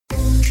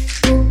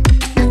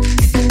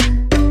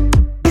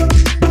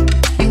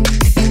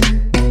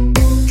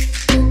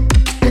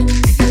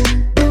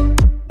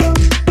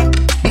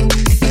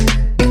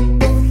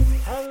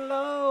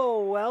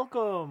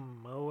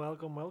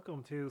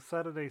to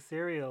Saturday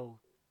Serial.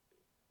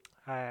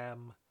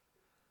 Um,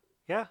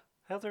 yeah,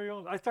 how's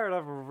everyone? I started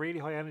off with really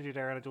high energy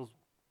there, and it just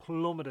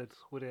plummeted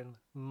within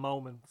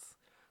moments,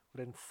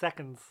 within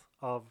seconds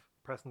of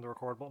pressing the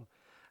record button.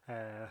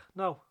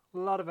 No, a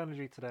lot of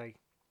energy today.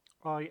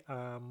 I'm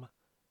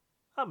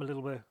a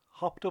little bit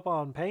hopped up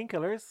on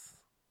painkillers,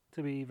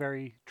 to be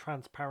very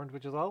transparent,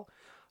 which is all.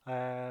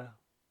 Uh,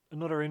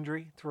 Another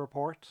injury to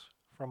report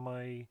from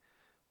my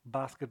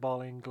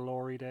basketballing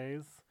glory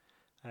days.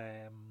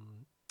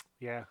 Um,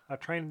 yeah, I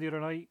trained the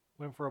other night,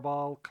 went for a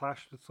ball,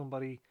 clashed with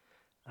somebody,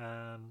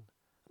 and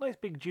a nice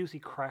big juicy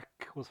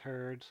crack was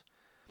heard.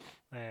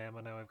 And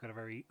now I've got a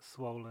very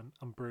swollen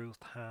and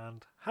bruised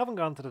hand. Haven't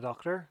gone to the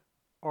doctor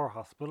or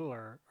hospital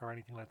or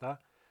anything like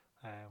that,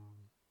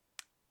 um,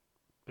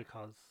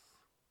 because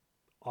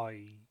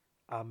I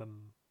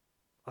am.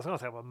 I was gonna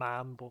say I'm a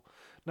man, but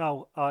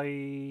no,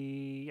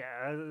 I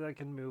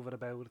can move it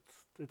about.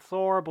 It's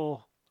sore,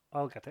 but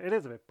I'll get to it. It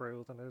is a bit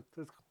bruised, and it's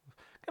getting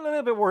a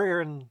little bit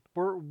worrying.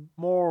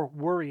 More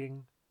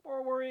worrying.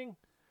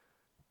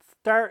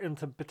 Starting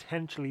to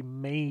potentially,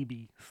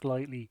 maybe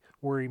slightly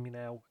worry me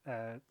now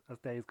as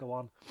days go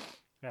on.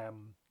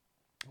 Um,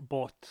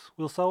 but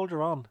we'll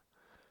soldier on.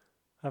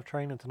 I have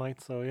training tonight,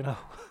 so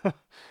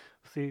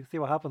see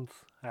what happens.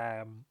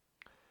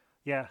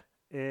 Yeah,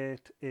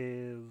 it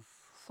is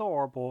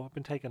sore, but I've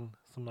been taking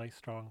some nice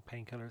strong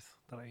painkillers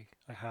that I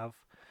have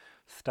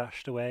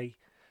stashed away.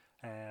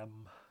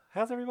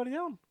 How's everybody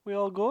doing? We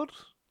all good?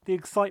 The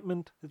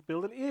excitement is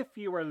building. If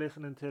you are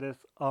listening to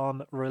this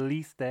on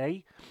release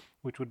day,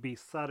 which would be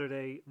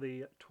Saturday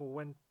the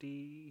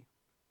 28th,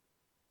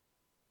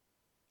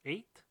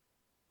 is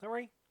that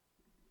right?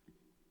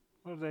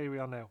 What day are we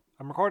on now?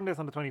 I'm recording this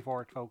on the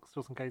 24th, folks,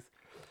 just in case.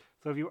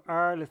 So if you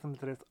are listening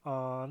to this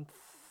on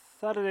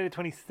Saturday the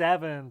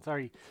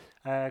 27th,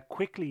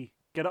 quickly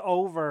get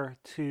over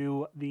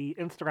to the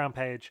Instagram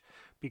page,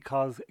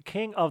 because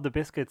King of the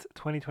Biscuits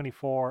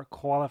 2024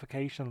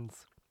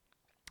 qualifications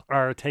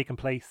are taking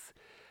place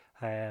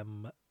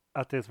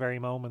at this very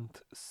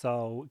moment.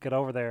 So get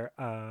over there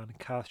and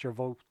cast your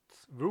votes.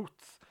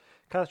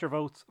 Cast your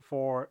votes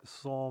for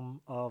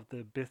some of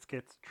the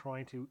biscuits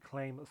trying to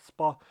claim a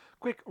spot.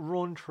 Quick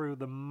run through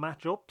the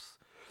matchups.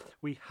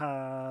 We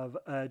have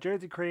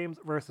Jersey Creams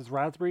versus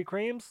Raspberry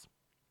Creams,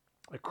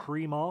 a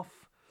cream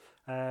off.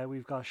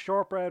 We've got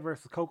Shortbread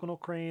versus Coconut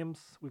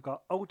Creams. We've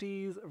got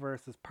Oaties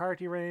versus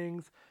Party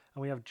Rings.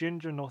 And we have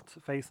Ginger Nuts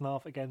facing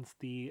off against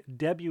the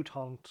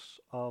debutante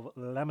of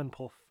Lemon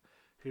Puff,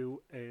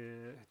 who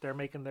they're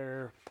making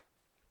their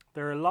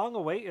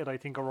long-awaited, I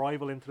think,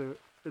 arrival into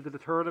the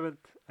tournament.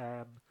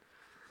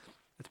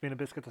 It's been a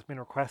biscuit that's been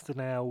requested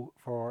now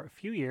for a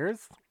few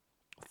years,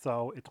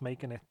 so it's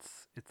making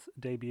its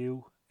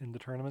debut in the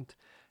tournament,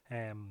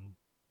 and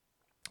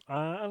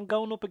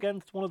going up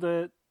against one of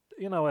the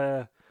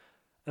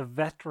a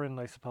veteran,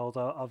 I suppose,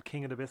 of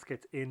King of the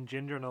Biscuits in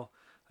Ginger Nut.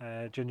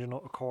 Ginger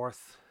Nut, of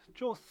course,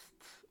 just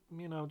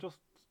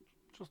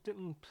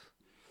didn't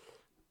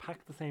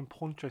pack the same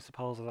punch, I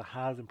suppose, as it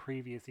has in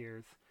previous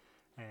years.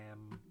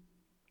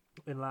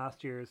 In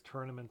last year's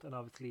tournament, and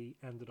obviously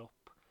ended up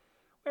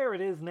where it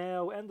is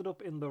now. Ended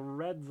up in the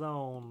red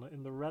zone,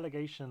 in the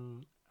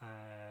relegation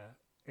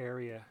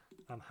area,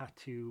 and has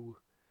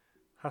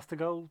to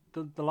go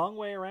the long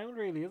way around,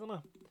 really, isn't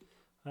it?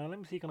 Let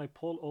me see, can I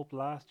pull up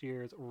last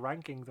year's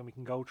rankings and we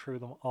can go through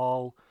them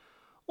all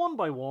one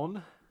by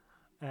one,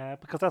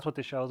 because that's what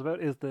this show is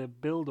about, is the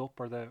build up,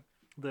 or the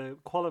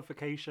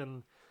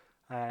qualification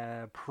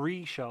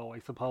pre-show, I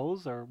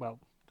suppose, or well,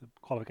 the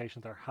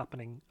qualifications are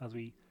happening as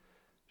we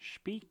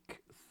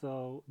speak.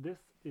 So this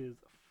is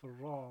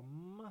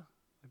from,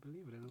 I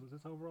believe it is. Was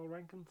this overall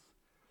rankings?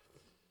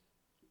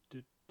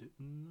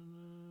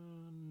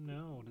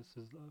 No, this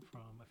is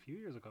from a few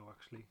years ago,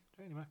 actually.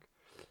 Jenny Mac.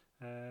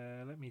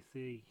 Let me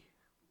see.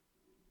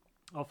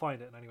 I'll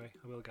find it anyway.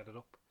 I will get it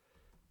up.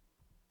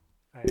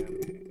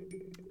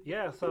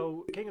 Yeah,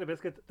 so King of the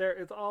Biscuit, there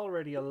is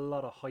already a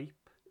lot of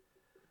hype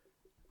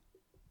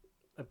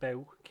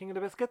about King of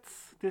the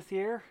Biscuits this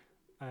year.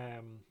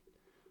 A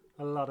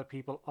lot of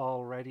people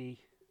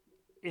already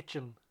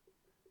itching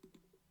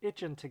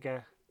to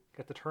get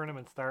the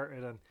tournament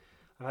started, and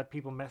I've had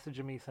people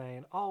messaging me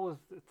saying, "Oh, is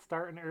it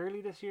starting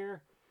early this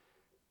year?"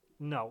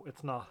 No,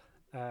 it's not.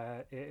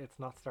 It's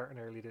not starting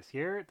early this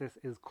year. This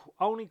is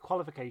only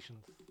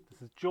qualifications.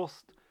 This is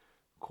just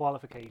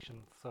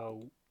qualifications.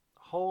 So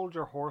hold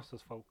your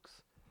horses,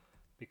 folks,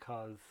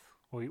 because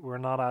we're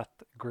not at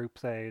group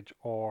stage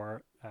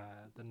or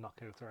the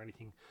knockouts or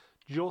anything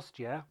just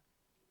yet.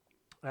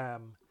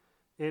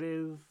 It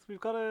is. We've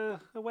got a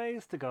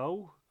ways to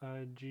go.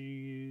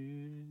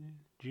 June.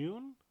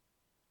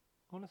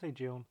 I want to say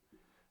June.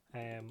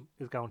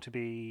 Is going to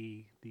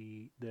be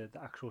the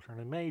actual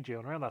tournament, May,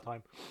 June, around that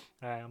time.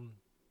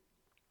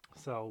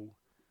 So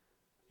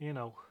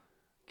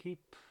keep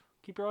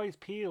your eyes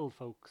peeled,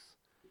 folks,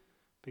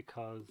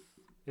 because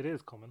it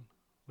is coming.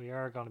 We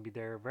are going to be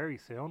there very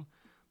soon.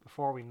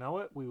 Before we know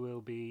it, we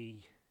will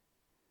be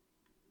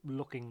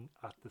looking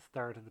at the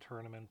start of the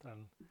tournament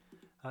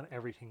and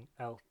everything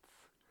else.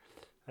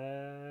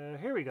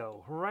 Here we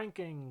go.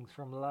 Rankings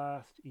from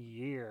last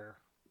year.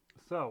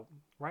 So,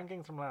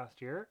 rankings from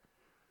last year.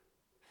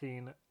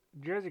 Seen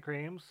Jersey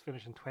Creams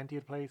finish in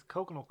 20th place.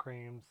 Coconut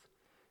Creams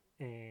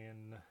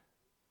in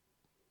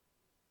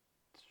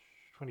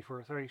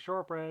 24th. Sorry,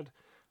 Shortbread,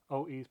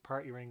 Oaties,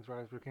 Party Rings,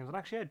 Raspberry Creams. And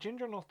actually,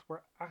 Ginger Nuts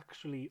were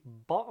actually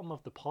bottom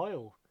of the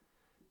pile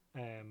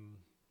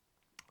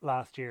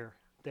last year.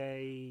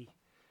 They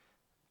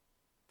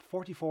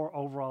 44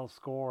 overall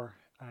score.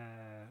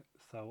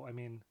 So, I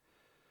mean,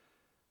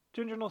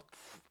 Ginger Nuts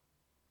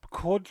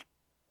could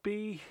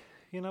be,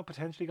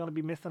 potentially going to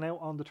be missing out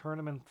on the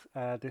tournament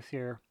this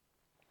year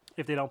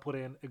if they don't put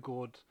in a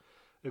good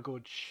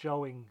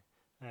showing.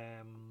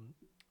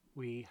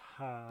 We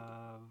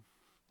have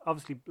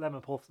obviously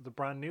Lemon Puffs is a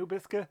brand new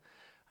biscuit,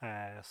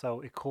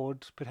 so it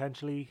could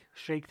potentially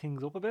shake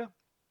things up a bit.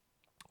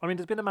 I mean,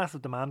 there's been a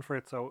massive demand for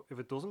it, so if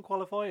it doesn't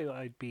qualify,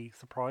 I'd be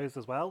surprised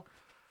as well.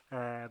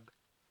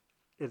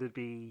 It'd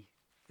be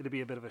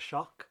a bit of a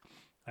shock.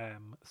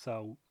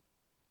 So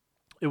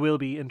it will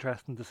be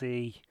interesting to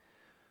see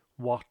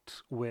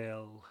what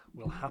will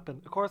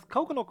happen. Of course,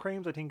 Coconut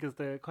Creams, I think, is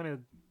the kind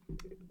of,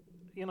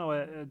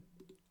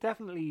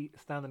 definitely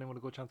standing in with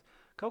a good chance.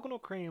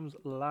 Coconut Creams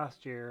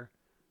last year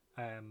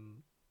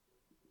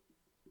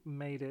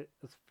made it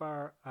to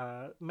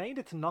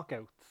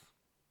knockouts.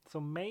 So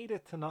made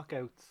it to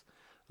knockouts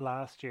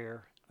last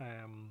year.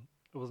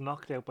 It was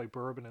knocked out by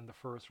Bourbon in the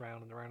first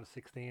round, in the round of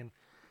 16.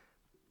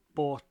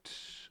 But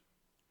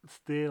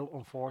still,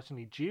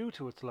 unfortunately, due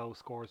to its low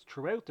scores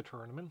throughout the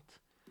tournament,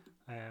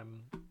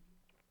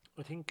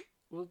 I think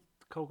was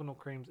Coconut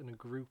Creams in a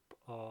group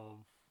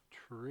of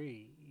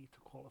 3 to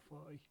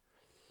qualify.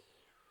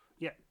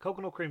 Yeah,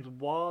 Coconut Creams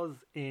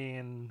was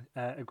in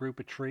a group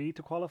of 3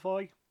 to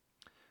qualify.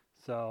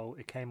 So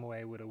it came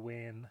away with a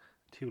win,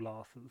 2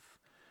 losses.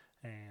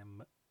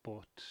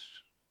 But,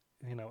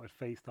 it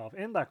faced off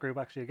in that group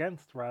actually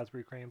against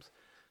Raspberry Creams.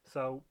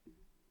 So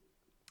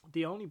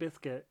the only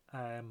biscuit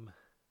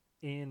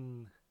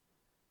in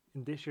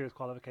this year's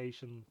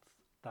qualifications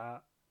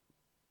that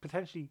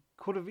potentially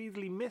could have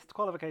easily missed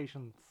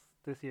qualifications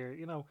this year,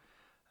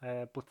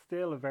 but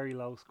still a very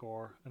low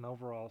score, an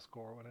overall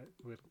score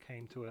when it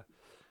came to a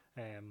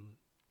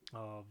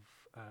of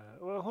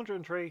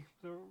 103.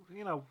 So,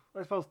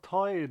 I suppose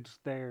tied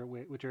there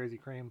with Jersey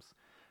Creams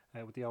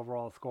with the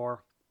overall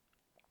score.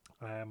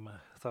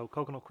 So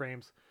Coconut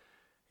Creams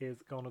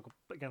is going up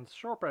against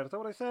Shortbread. Is that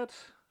what I said?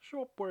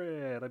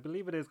 Shortbread. I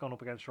believe it is going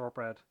up against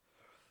Shortbread.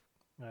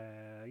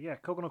 Yeah,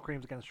 Coconut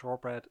Creams against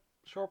Shortbread.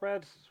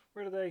 Shortbread,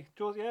 where are they?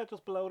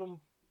 Just below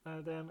them.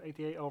 Then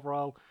 88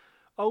 overall.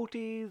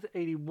 Oaties,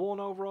 81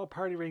 overall.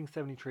 Party Rings,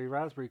 73.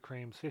 Raspberry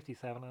Creams,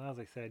 57. And as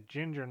I said,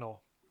 Ginger Nut,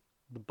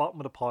 the bottom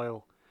of the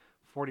pile,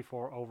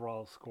 44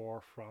 overall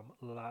score from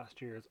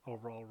last year's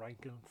overall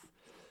rankings.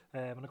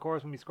 And of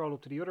course, when we scroll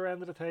up to the other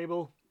end of the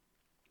table,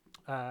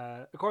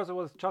 of course, it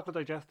was Chocolate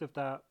Digestive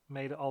that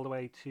made it all the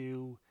way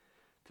to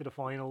the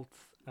finals,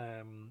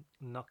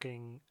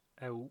 knocking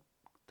out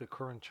the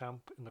current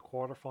champ in the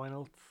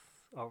quarterfinals,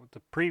 or the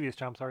previous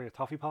champ, sorry,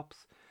 Toffee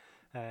Pops,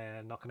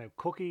 knocking out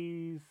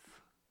Cookies.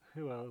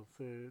 Who else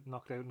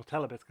knocked out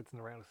Nutella Biscuits in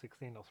the round of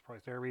 16? No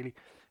surprise there, really.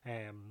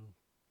 And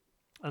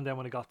then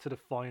when it got to the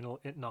final,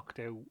 it knocked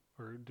out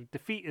or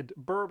defeated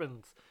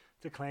Bourbons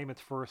to claim its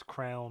first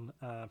crown,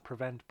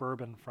 prevent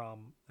Bourbon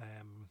from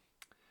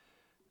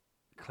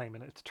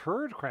claiming its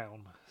third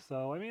crown.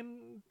 So, I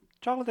mean,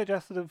 Chocolate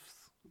Digestives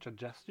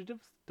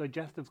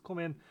come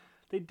in.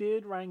 They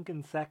did rank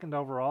in second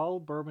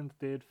overall. Bourbons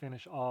did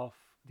finish off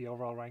the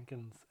overall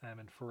rankings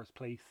in first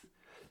place.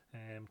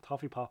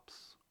 Toffee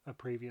Pops, a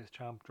previous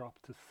champ,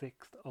 dropped to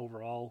 6th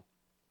overall.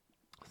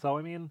 So,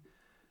 I mean,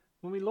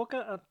 when we look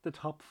at the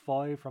top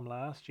 5 from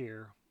last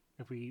year,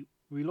 if we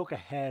look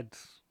ahead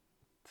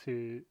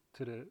to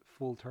the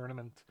full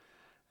tournament,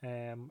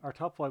 our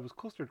top 5 was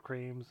Custard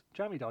Creams,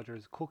 Jammy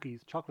Dodgers,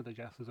 Cookies, Chocolate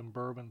Digestives, and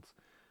Bourbons.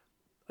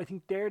 I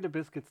think they're the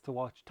biscuits to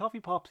watch. Toffee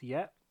Pops,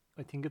 yeah,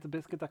 I think it's a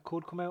biscuit that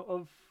could come out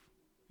of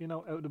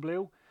the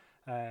blue.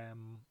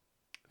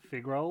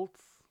 Fig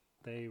Rolls,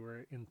 they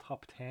were in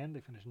top 10.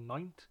 They finished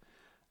 9th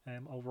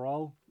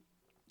overall.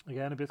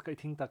 Again, a biscuit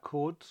I think that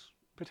could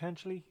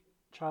potentially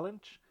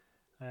challenge.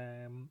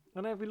 And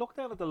then if we look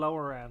down at the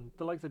lower end,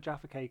 the likes of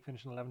Jaffa Cake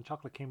finishing 11,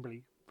 Chocolate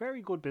Kimberley,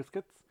 very good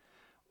biscuits.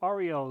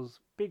 Oreos,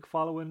 big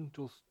following,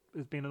 just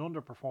has been an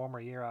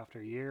underperformer year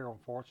after year,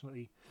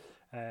 unfortunately.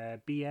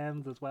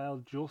 BNs as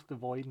well, just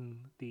avoiding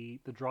the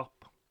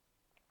drop,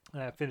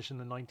 finishing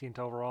the 19th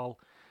overall.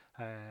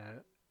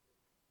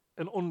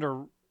 An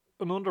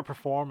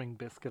underperforming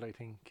biscuit, I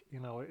think.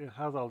 It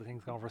has all the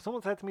things going for it.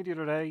 Someone said to me the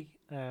other day,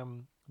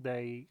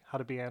 they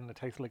had a BN that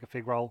tasted like a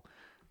fig roll.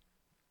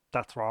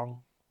 That's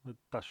wrong. It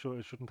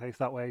shouldn't taste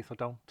that way. So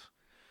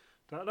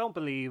don't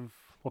believe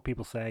what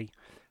people say.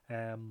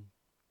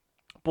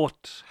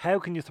 But how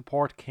can you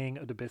support King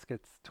of the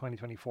Biscuits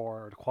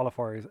 2024 or the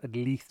qualifiers, at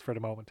least for the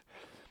moment?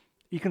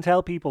 You can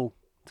tell people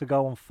to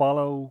go and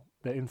follow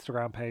the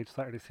Instagram page,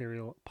 Saturday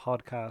Cereal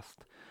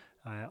Podcast,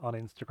 on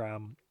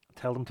Instagram.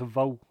 Tell them to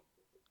vote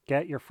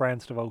Get your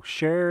friends to vote.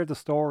 Share the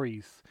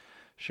stories.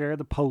 Share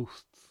the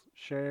posts.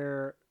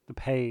 Share the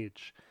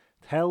page.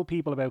 Tell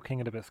people about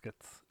King of the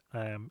Biscuits.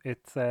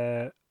 It's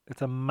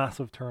a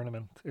massive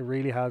tournament. It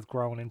really has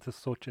grown into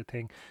such a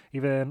thing.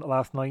 Even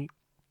last night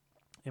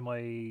in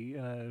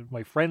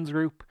my friends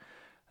group,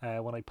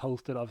 when I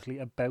posted obviously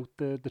about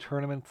the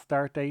tournament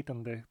start date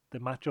and the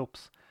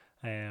matchups,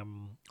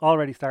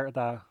 already started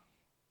the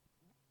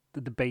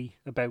debate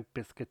about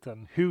biscuits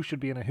and who should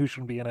be in it, who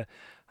shouldn't be in it.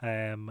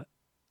 Um,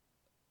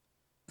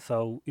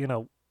 so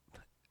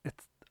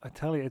it's I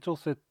tell you, it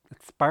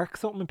sparks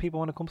something in people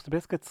when it comes to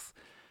biscuits.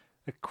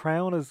 A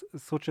crown is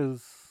such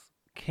as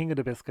king of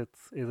the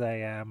biscuits is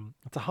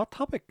it's a hot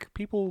topic.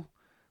 People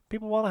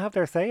want to have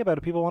their say about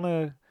it. People want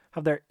to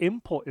have their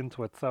input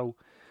into it. So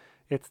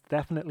it's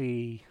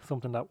definitely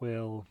something that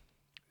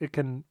it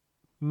can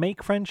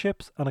make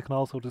friendships and it can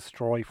also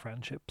destroy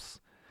friendships.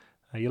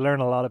 You learn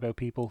a lot about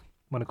people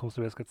when it comes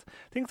to biscuits.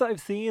 Things that I've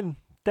seen,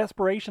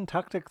 desperation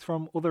tactics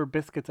from other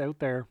biscuits out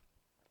there,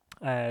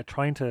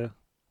 trying to.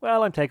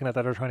 Well, I'm taking it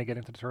that they're trying to get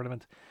into the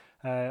tournament.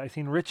 I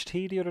seen Rich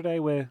Tea the other day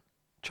with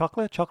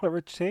chocolate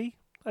rich tea.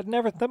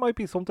 That might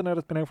be something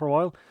that's been out for a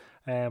while.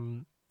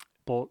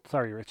 But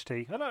sorry, Rich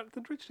Tea. I don't,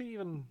 did Rich Tea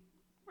even?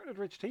 Where did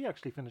Rich Tea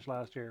actually finish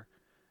last year?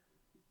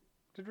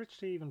 Did Rich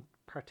Tea even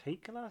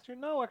partake last year?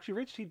 No, actually,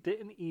 Rich Tea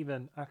didn't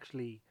even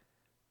actually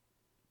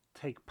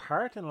take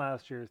part in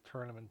last year's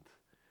tournament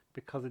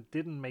because it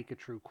didn't make it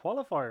through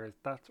qualifiers.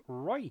 That's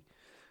right.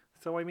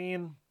 So I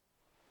mean,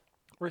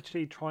 Rich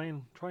Tea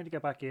trying to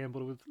get back in,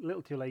 but it was a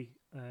little too late.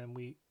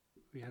 We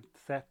had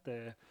set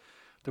the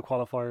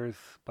qualifiers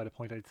by the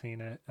point I'd seen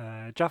it.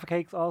 Jaffa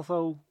Cakes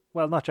also,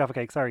 well, not Jaffa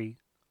Cake, sorry.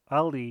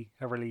 Aldi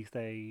have released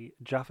a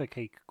Jaffa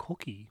Cake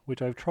cookie,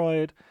 which I've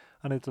tried,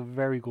 and it's a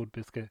very good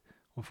biscuit.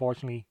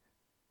 Unfortunately,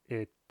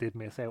 it did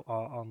miss out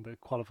on the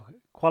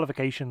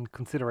qualification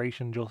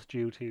consideration just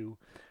due to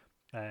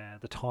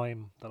the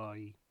time that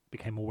I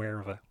became aware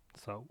of it.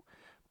 So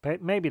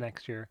maybe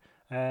next year.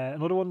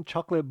 Another one,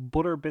 chocolate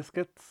butter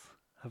biscuits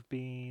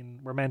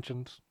were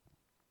mentioned,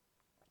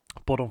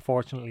 but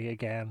unfortunately,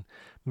 again,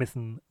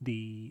 missing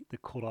the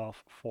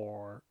cutoff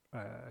for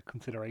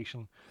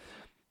consideration.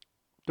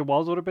 There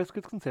was other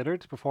biscuits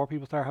considered before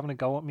people start having a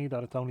go at me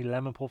that it's only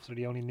lemon puffs are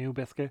the only new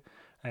biscuit,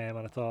 and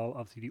it's all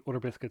obviously the other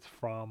biscuits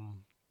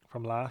from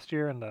last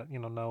year, and that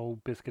no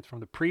biscuits from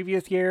the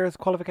previous year's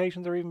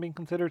qualifications are even being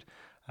considered.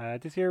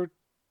 This year,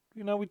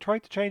 we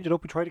tried to change it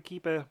up. We tried to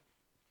keep it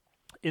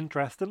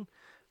interesting.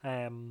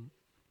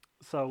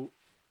 So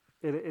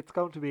it's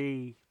going to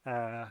be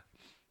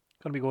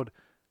good.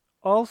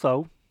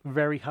 Also,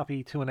 very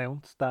happy to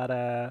announce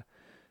that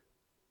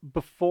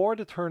before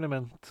the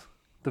tournament,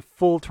 the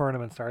full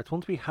tournament starts,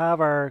 once we have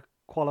our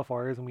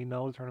qualifiers and we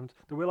know the tournament,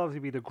 there will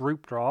obviously be the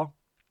group draw.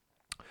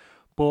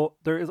 But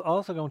there is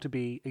also going to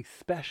be a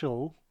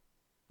special.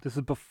 This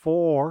is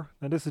before,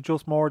 and this is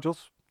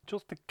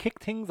just to kick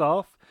things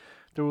off.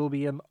 There will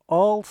be an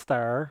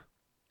all-star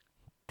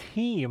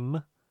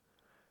team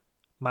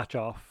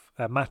face-off,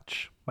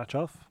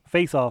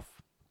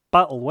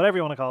 battle, whatever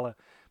you want to call it,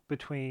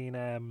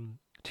 between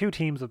two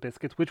teams of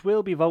biscuits, which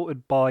will be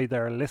voted by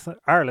their listeners,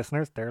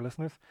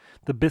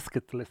 the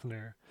biscuit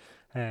listener.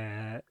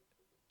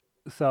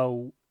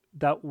 So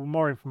that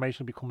more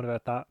information will be coming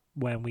about that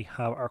when we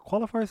have our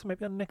qualifiers,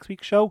 maybe on next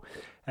week's show.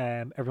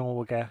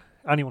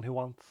 Anyone who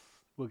wants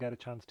will get a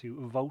chance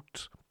to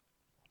vote,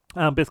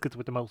 and biscuits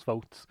with the most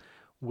votes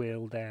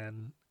will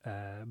then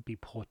be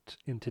put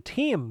into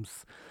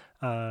teams,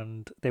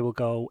 and they will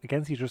go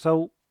against each other.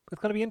 So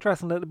it's going to be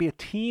interesting. It'll be a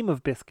team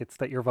of biscuits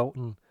that you're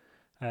voting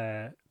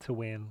to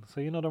win. So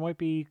there might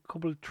be a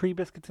couple of 3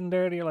 biscuits in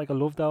there that you're like, I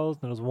love those,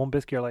 and there's one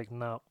biscuit you're like,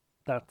 no,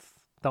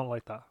 don't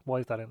like that. Why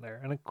is that in there?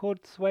 And it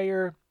could sway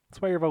your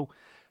vote.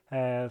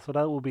 So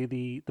that will be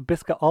the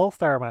biscuit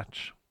all-star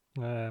match.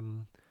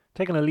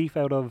 Taking a leaf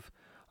out of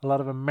a lot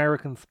of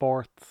American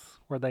sports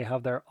where they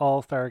have their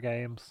all-star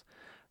games.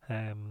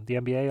 The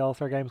NBA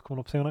all-star games coming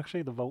up soon.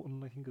 Actually, the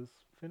voting I think is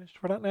finished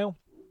for that now.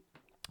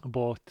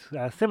 But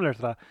similar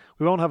to that,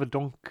 we won't have a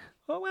dunk.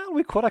 Oh well,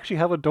 we could actually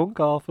have a dunk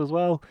off as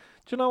well.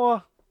 Do you know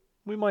what?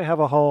 We might have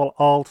a whole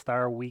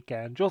all-star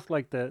weekend, just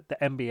like the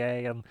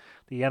NBA and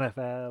the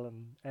NFL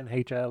and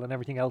NHL and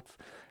everything else.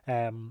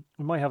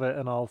 We might have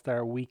an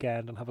all-star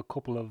weekend and have a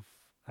couple of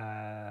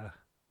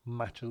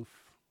matches,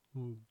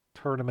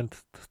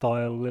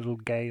 tournament-style little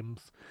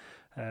games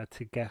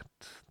to get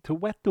to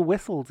wet the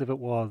whistles if it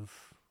was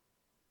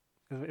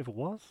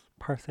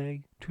per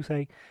se to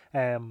say.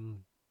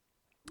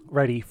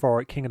 Ready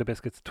for King of the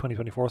Biscuits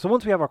 2024. So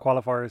once we have our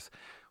qualifiers,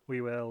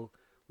 we will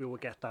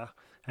get that.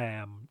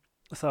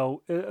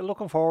 So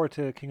looking forward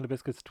to King of the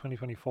Biscuits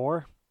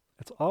 2024.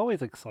 It's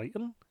always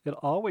exciting. It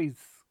always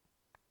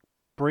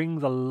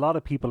brings a lot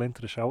of people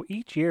into the show.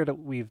 Each year that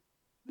we've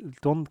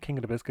done King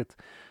of the Biscuits,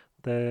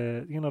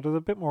 there's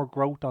a bit more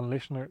growth on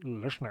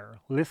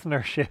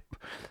listenership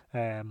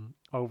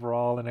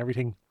overall and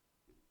everything.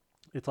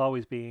 It's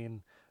always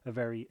been a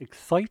very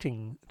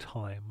exciting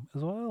time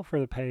as well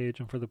for the page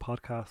and for the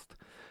podcast.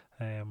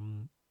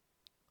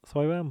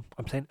 So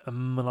I'm saying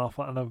an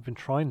awful, and I've been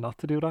trying not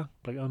to do that.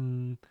 Like,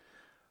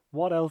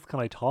 what else can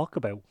I talk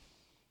about?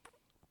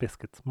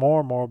 Biscuits,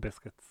 more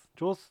biscuits.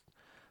 Just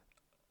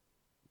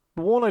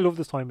one, I love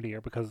this time of the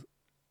year because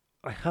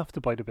I have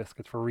to buy the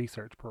biscuits for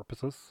research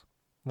purposes.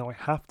 No, I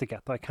have to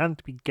get that. I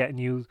can't be getting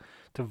you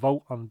to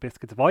vote on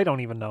biscuits if I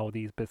don't even know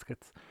these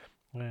biscuits.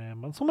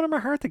 And some of them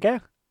are hard to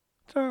get.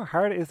 Do you know how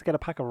hard it is to get a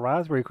pack of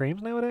raspberry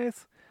creams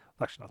nowadays?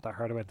 It's actually not that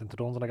hard. I went into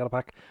Dunn's and I got a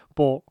pack.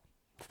 But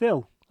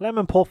still,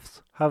 lemon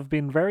puffs have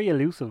been very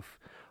elusive.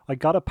 I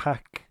got a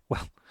pack.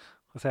 Well,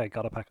 I say I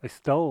got a pack. I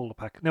stole a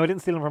pack. No, I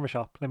didn't steal them from a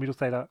shop. Let me just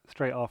say that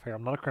straight off here.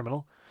 I'm not a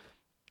criminal.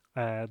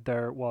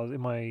 There was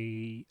in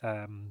my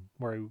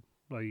where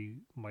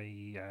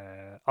my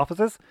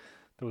offices,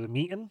 there was a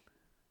meeting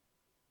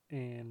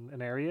in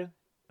an area,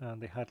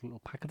 and they had little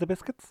packets of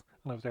biscuits.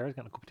 And I was there, I was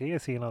getting a cup of tea. I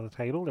seen on the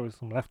table there was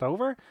some left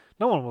over.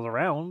 No one was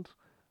around,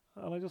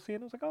 and I just seen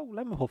it. I was like, oh,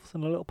 lemon puffs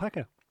in a little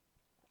packet,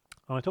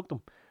 and I took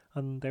them,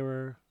 and they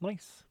were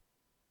nice.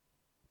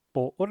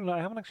 But other than that,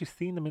 I haven't actually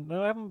seen them.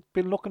 I haven't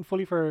been looking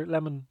fully for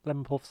lemon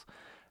puffs.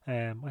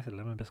 I said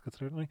lemon biscuits,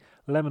 didn't I?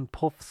 Lemon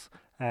puffs.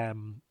 I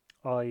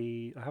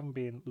haven't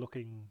been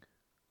looking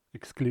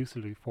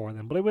exclusively for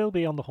them, but I will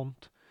be on the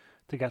hunt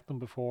to get them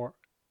before.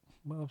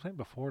 Well, I'm saying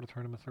before the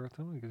tournament starts.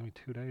 It only gives me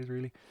 2 days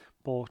really,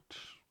 but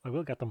I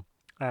will get them.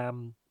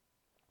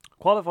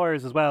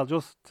 Qualifiers as well.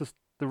 Just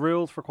the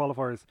rules for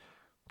qualifiers.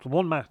 It's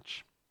one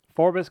match.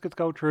 4 biscuits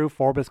go through.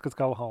 4 biscuits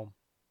go home.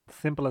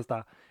 Simple as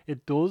that.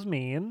 It does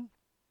mean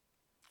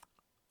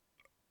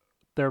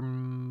there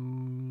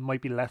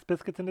might be less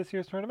biscuits in this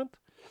year's tournament.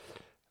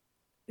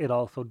 It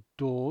also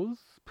does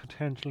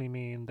potentially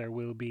mean there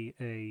will be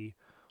a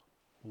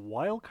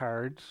wild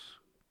card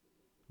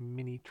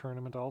mini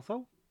tournament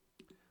also.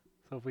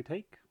 So if we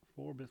take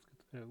 4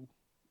 biscuits out,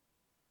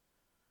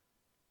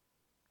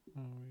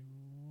 1,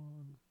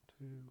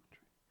 2,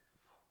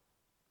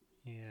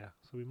 3, yeah.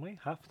 So we might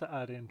have to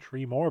add in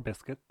 3 more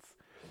biscuits.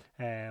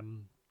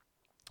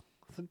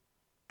 So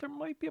there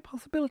might be a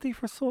possibility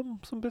for some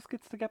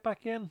biscuits to get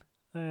back in.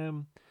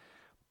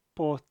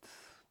 But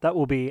that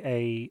will be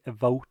a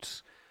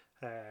vote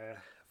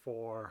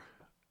for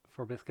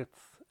biscuits,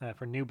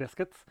 for new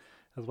biscuits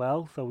as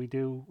well. So we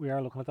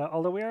are looking at that.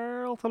 Although we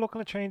are also looking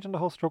at changing the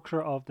whole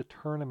structure of the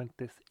tournament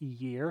this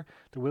year.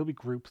 There will be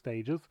group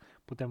stages,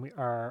 but then we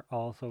are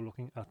also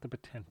looking at the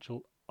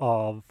potential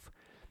of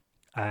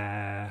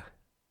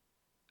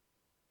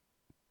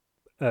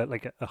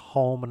like a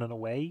home and an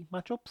away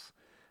matchups.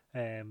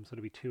 So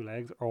there'll be 2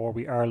 legs, or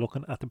we are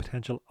looking at the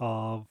potential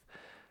of.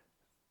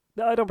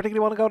 I don't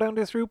particularly want to go down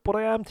this route, but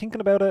I am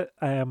thinking about it.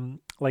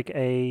 Like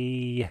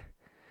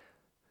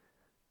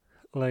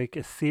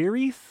a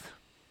series.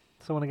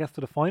 So when it gets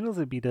to the finals,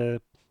 it'd be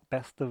the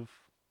best of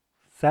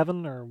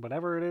 7 or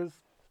whatever it is.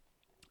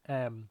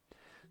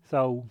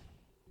 So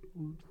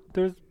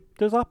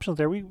there's options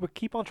there. We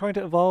keep on trying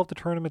to evolve the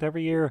tournament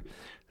every year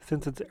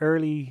since its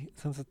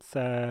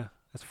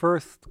its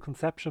first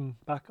conception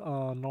back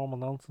on Normal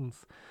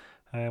Nonsense.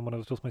 When it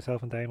was just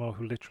myself and Damo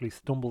who literally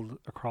stumbled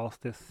across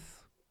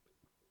this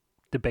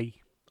debate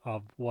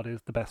of what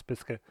is the best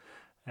biscuit.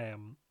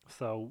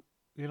 So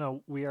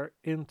we are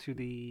into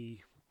the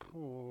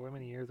how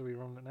many years are we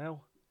running it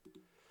now?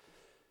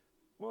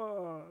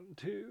 1,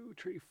 2,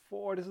 3,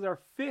 4. This is our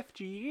 5th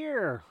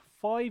year.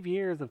 5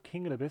 years of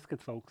King of the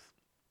Biscuits, folks.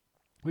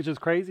 Which is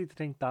crazy to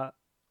think that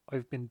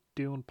I've been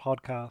doing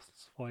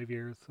podcasts 5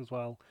 years as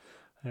well.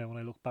 When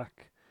I look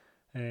back.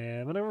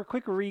 And a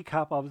quick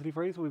recap, obviously,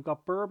 for you. So we've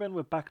got bourbon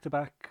with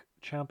back-to-back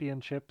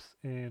championships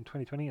in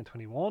 2020 and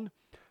 21.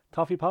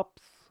 Toffee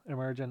Pops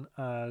emerging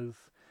as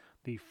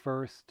the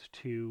first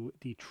to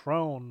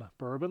dethrone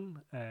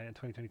bourbon in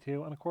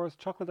 2022. And of course,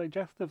 chocolate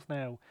digestives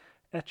now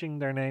etching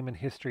their name in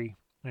history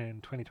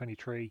in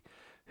 2023.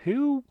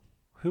 Who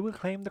will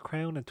claim the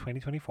crown in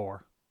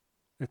 2024?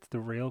 It's the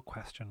real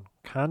question.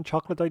 Can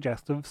chocolate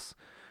digestives,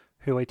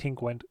 who I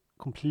think went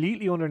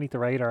completely underneath the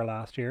radar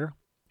last year,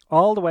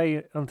 all the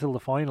way until the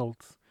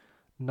finals,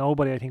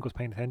 nobody I think was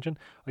paying attention.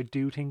 I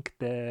do think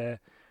the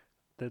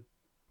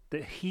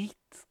heat,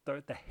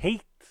 the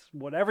hate,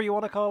 whatever you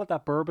want to call it,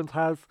 that bourbons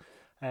has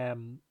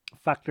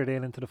factored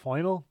into the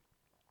final.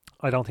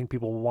 I don't think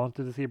people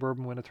wanted to see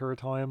bourbon win a 3rd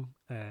time,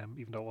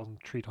 even though it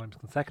wasn't 3 times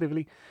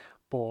consecutively.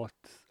 But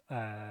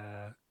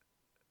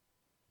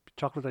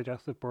chocolate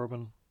digestive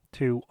bourbon,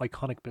 2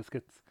 iconic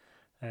biscuits.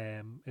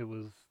 It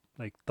was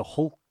like the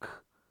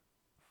Hulk,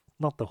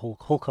 not the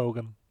Hulk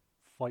Hogan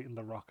fighting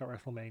the Rock at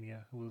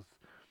WrestleMania. It was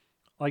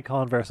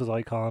icon versus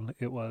icon.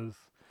 It was,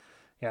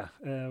 it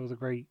was a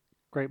great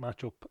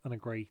matchup and a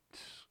great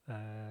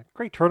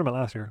tournament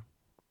last year.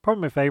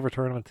 Probably my favourite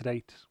tournament to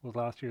date was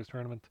last year's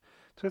tournament.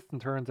 Twists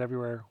and turns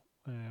everywhere.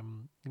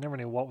 You never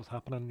knew what was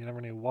happening. You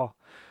never knew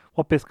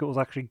what biscuit was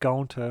actually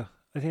going to.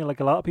 I think like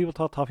a lot of people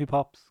thought Toffee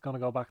Pops going to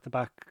go back to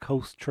back,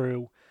 coast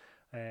through,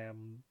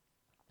 and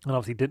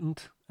obviously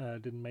didn't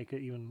make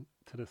it even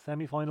to the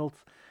semi-finals.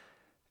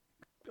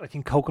 I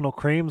think Coconut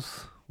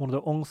Cream's one of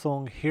the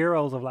unsung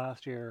heroes of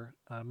last year,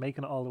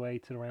 making it all the way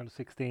to the round of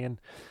 16.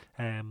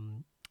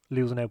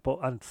 losing out, but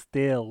and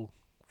still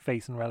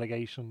facing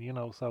relegation.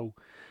 So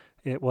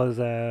it was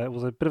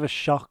a bit of a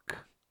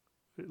shock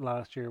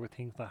last year with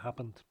things that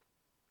happened.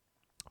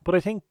 But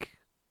I think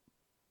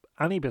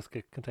any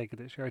biscuit can take it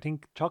this year. I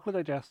think Chocolate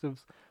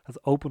Digestives has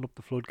opened up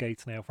the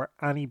floodgates now for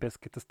any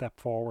biscuit to step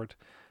forward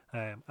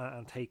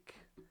and take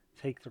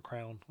the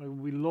crown.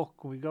 When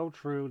we go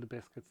through the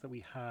biscuits that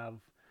we have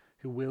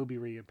who will be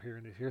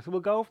reappearing this year. So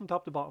we'll go from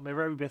top to bottom of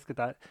every biscuit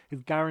that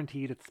is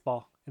guaranteed its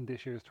spot in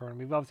this year's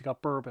tournament. We've obviously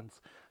got bourbons,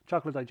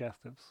 chocolate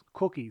digestives,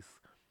 cookies,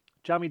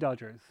 jammy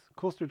dodgers,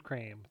 custard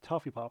cream,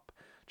 toffee pop,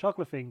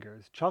 chocolate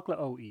fingers, chocolate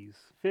oaties,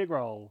 fig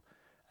roll,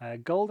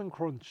 golden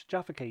crunch,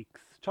 jaffa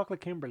cakes,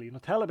 chocolate Kimberley,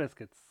 Nutella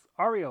biscuits,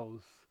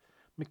 Oreos,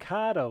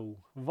 Mikado,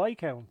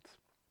 Viscount,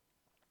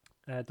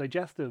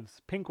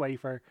 digestives, pink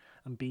wafer,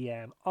 and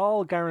BN,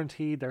 all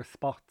guaranteed their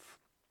spots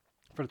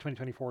for the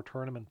 2024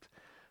 tournament.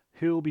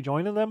 Who will be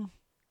joining them?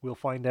 We'll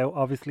find out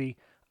obviously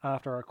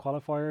after our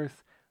qualifiers,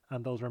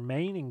 and those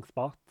remaining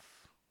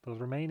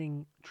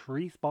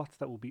 3 spots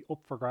that will be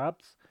up for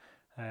grabs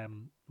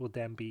will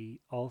then be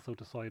also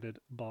decided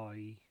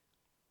by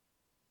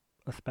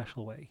a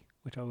special way,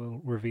 which I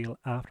will reveal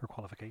after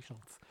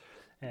qualifications.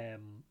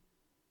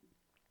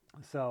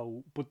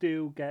 But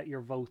do get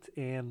your votes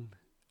in.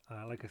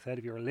 Like I said,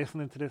 if you're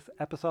listening to this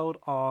episode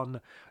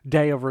on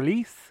day of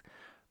release,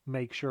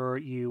 make sure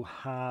you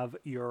have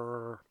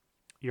your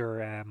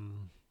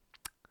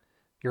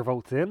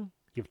votes in.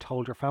 You've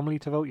told your family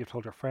to vote. You've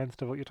told your friends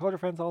to vote. You've told your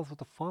friends also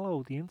to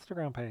follow the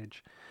Instagram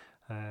page.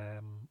 I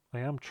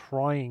am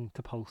trying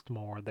to post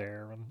more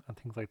there and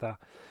things like that.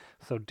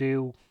 So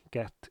do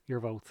get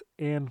your votes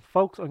in.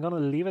 Folks, I'm going to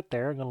leave it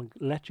there. I'm going to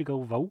let you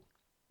go vote.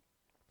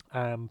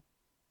 King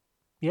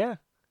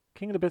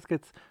of the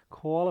Biscuits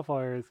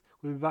qualifiers.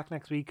 We'll be back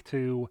next week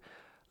to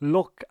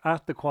look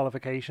at the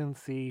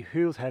qualifications, see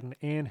who's heading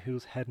in,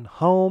 who's heading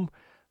home,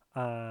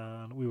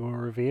 and we will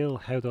reveal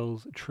how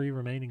those 3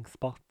 remaining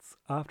spots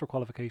after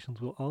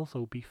qualifications will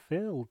also be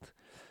filled.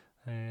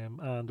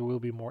 And there will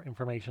be more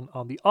information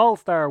on the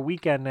All-Star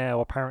weekend now,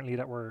 apparently,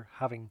 that we're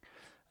having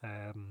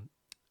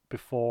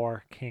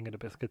before King of the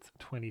Biscuits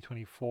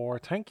 2024.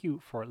 Thank you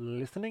for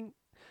listening.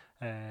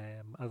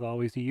 As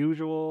always, the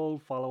usual,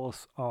 follow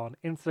us on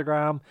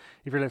Instagram.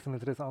 If you're listening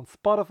to this on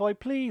Spotify,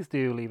 please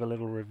do leave a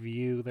little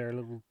review there.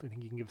 I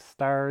think you can give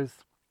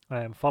stars.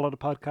 Follow the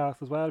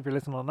podcast as well. If you're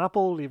listening on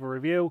Apple, leave a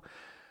review.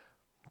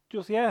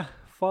 Just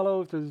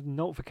follow. If there's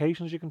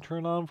notifications you can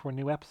turn on for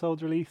new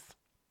episodes release,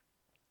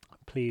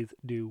 please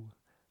do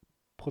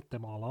put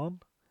them all on.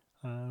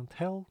 And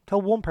tell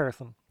one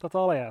person. That's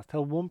all I ask.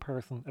 Tell one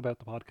person about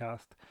the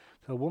podcast.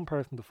 Tell one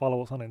person to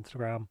follow us on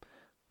Instagram.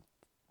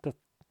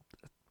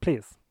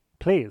 Please,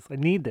 I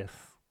need this.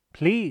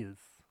 Please.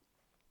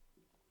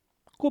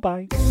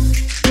 Goodbye.